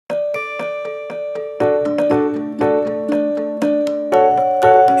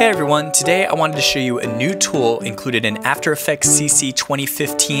Hey everyone, today I wanted to show you a new tool included in After Effects CC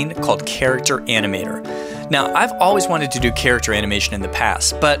 2015 called Character Animator. Now, I've always wanted to do character animation in the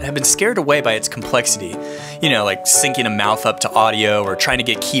past, but have been scared away by its complexity. You know, like syncing a mouth up to audio or trying to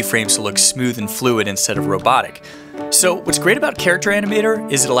get keyframes to look smooth and fluid instead of robotic. So what's great about Character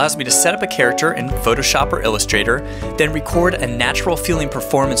Animator is it allows me to set up a character in Photoshop or Illustrator, then record a natural feeling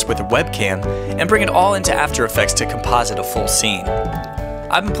performance with a webcam, and bring it all into After Effects to composite a full scene.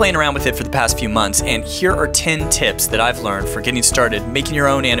 I've been playing around with it for the past few months, and here are 10 tips that I've learned for getting started making your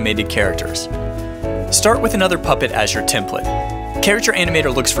own animated characters. Start with another puppet as your template. Character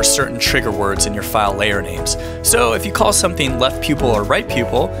Animator looks for certain trigger words in your file layer names, so if you call something left pupil or right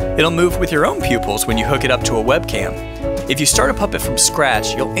pupil, it'll move with your own pupils when you hook it up to a webcam. If you start a puppet from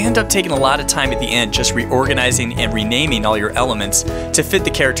scratch, you'll end up taking a lot of time at the end just reorganizing and renaming all your elements to fit the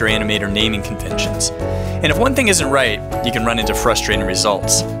Character Animator naming conventions. And if one thing isn't right, you can run into frustrating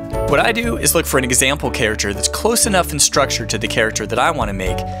results. What I do is look for an example character that's close enough in structure to the character that I want to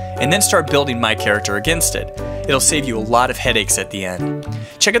make, and then start building my character against it. It'll save you a lot of headaches at the end.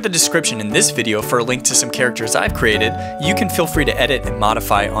 Check out the description in this video for a link to some characters I've created you can feel free to edit and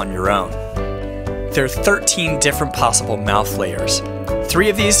modify on your own. There are 13 different possible mouth layers. 3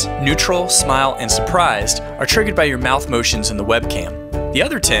 of these, neutral, smile, and surprised, are triggered by your mouth motions in the webcam. The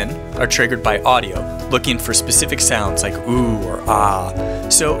other 10 are triggered by audio, looking for specific sounds like ooh or ah.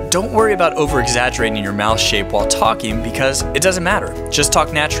 So don't worry about over-exaggerating your mouth shape while talking because it doesn't matter. Just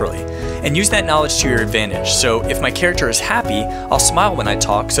talk naturally. And use that knowledge to your advantage. So if my character is happy, I'll smile when I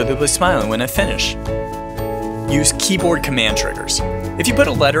talk so they'll be smiling when I finish. Use keyboard command triggers. If you put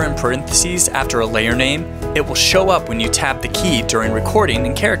a letter in parentheses after a layer name, it will show up when you tap the key during recording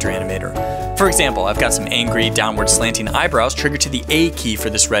in Character Animator. For example, I've got some angry, downward slanting eyebrows triggered to the A key for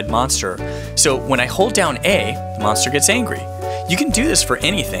this red monster. So when I hold down A, the monster gets angry. You can do this for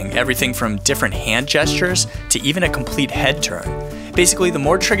anything, everything from different hand gestures to even a complete head turn. Basically, the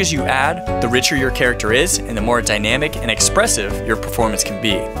more triggers you add, the richer your character is, and the more dynamic and expressive your performance can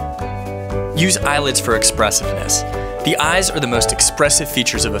be. Use eyelids for expressiveness. The eyes are the most expressive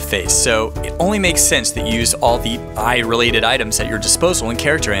features of a face, so it only makes sense that you use all the eye-related items at your disposal in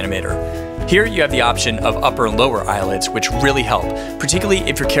Character Animator. Here you have the option of upper and lower eyelids, which really help, particularly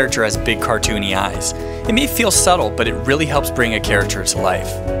if your character has big cartoony eyes. It may feel subtle, but it really helps bring a character to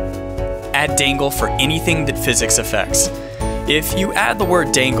life. Add dangle for anything that physics affects. If you add the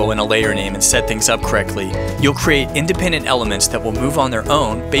word dangle in a layer name and set things up correctly, you'll create independent elements that will move on their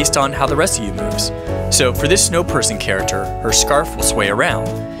own based on how the rest of you moves. So for this snow person character, her scarf will sway around.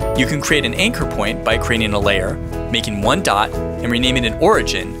 You can create an anchor point by creating a layer, making one dot, and renaming it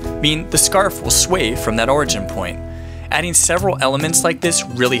origin, meaning the scarf will sway from that origin point. Adding several elements like this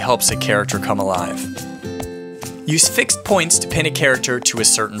really helps a character come alive. Use fixed points to pin a character to a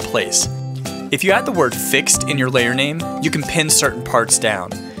certain place. If you add the word fixed in your layer name, you can pin certain parts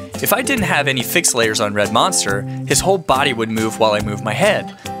down. If I didn't have any fixed layers on Red Monster, his whole body would move while I move my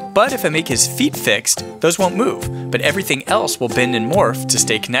head. But if I make his feet fixed, those won't move, but everything else will bend and morph to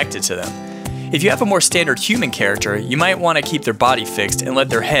stay connected to them. If you have a more standard human character, you might want to keep their body fixed and let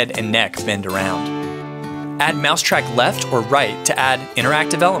their head and neck bend around. Add mousetrack left or right to add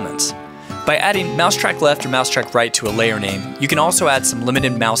interactive elements. By adding mousetrack left or mousetrack right to a layer name, you can also add some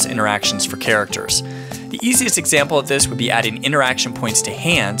limited mouse interactions for characters. The easiest example of this would be adding interaction points to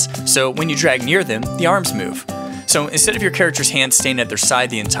hands, so when you drag near them, the arms move. So instead of your character's hands staying at their side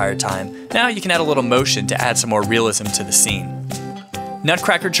the entire time, now you can add a little motion to add some more realism to the scene.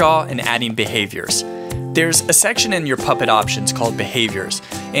 Nutcracker jaw and adding behaviors. There's a section in your puppet options called behaviors,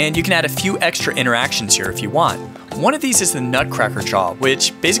 and you can add a few extra interactions here if you want. One of these is the Nutcracker jaw,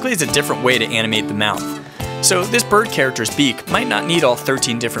 which basically is a different way to animate the mouth. So this bird character's beak might not need all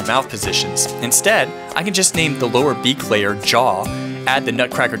 13 different mouth positions. Instead, I can just name the lower beak layer jaw, add the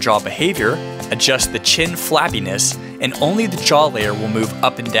Nutcracker jaw behavior, adjust the chin flappiness, and only the jaw layer will move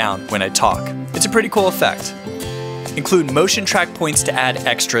up and down when I talk. It's a pretty cool effect. Include motion track points to add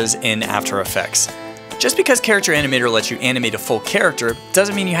extras in After Effects. Just because Character Animator lets you animate a full character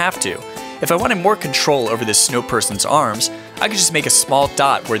doesn't mean you have to. If I wanted more control over this snow person's arms, I could just make a small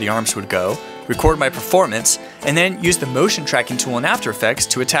dot where the arms would go, record my performance, and then use the motion tracking tool in After Effects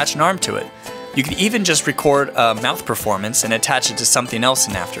to attach an arm to it. You could even just record a mouth performance and attach it to something else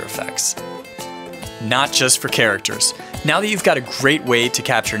in After Effects. Not just for characters. Now that you've got a great way to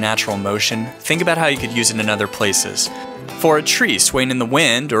capture natural motion, think about how you could use it in other places. For a tree swaying in the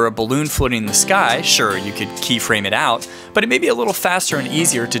wind or a balloon floating in the sky, sure, you could keyframe it out, but it may be a little faster and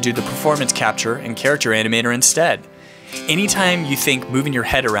easier to do the performance capture in Character Animator instead. Anytime you think moving your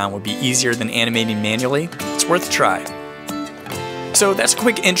head around would be easier than animating manually, it's worth a try. So that's a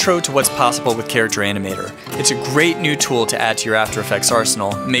quick intro to what's possible with Character Animator. It's a great new tool to add to your After Effects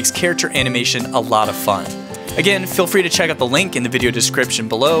arsenal. It makes character animation a lot of fun. Again, feel free to check out the link in the video description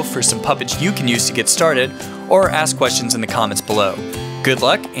below for some puppets you can use to get started, or ask questions in the comments below. Good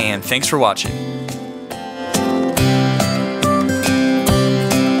luck, and thanks for watching.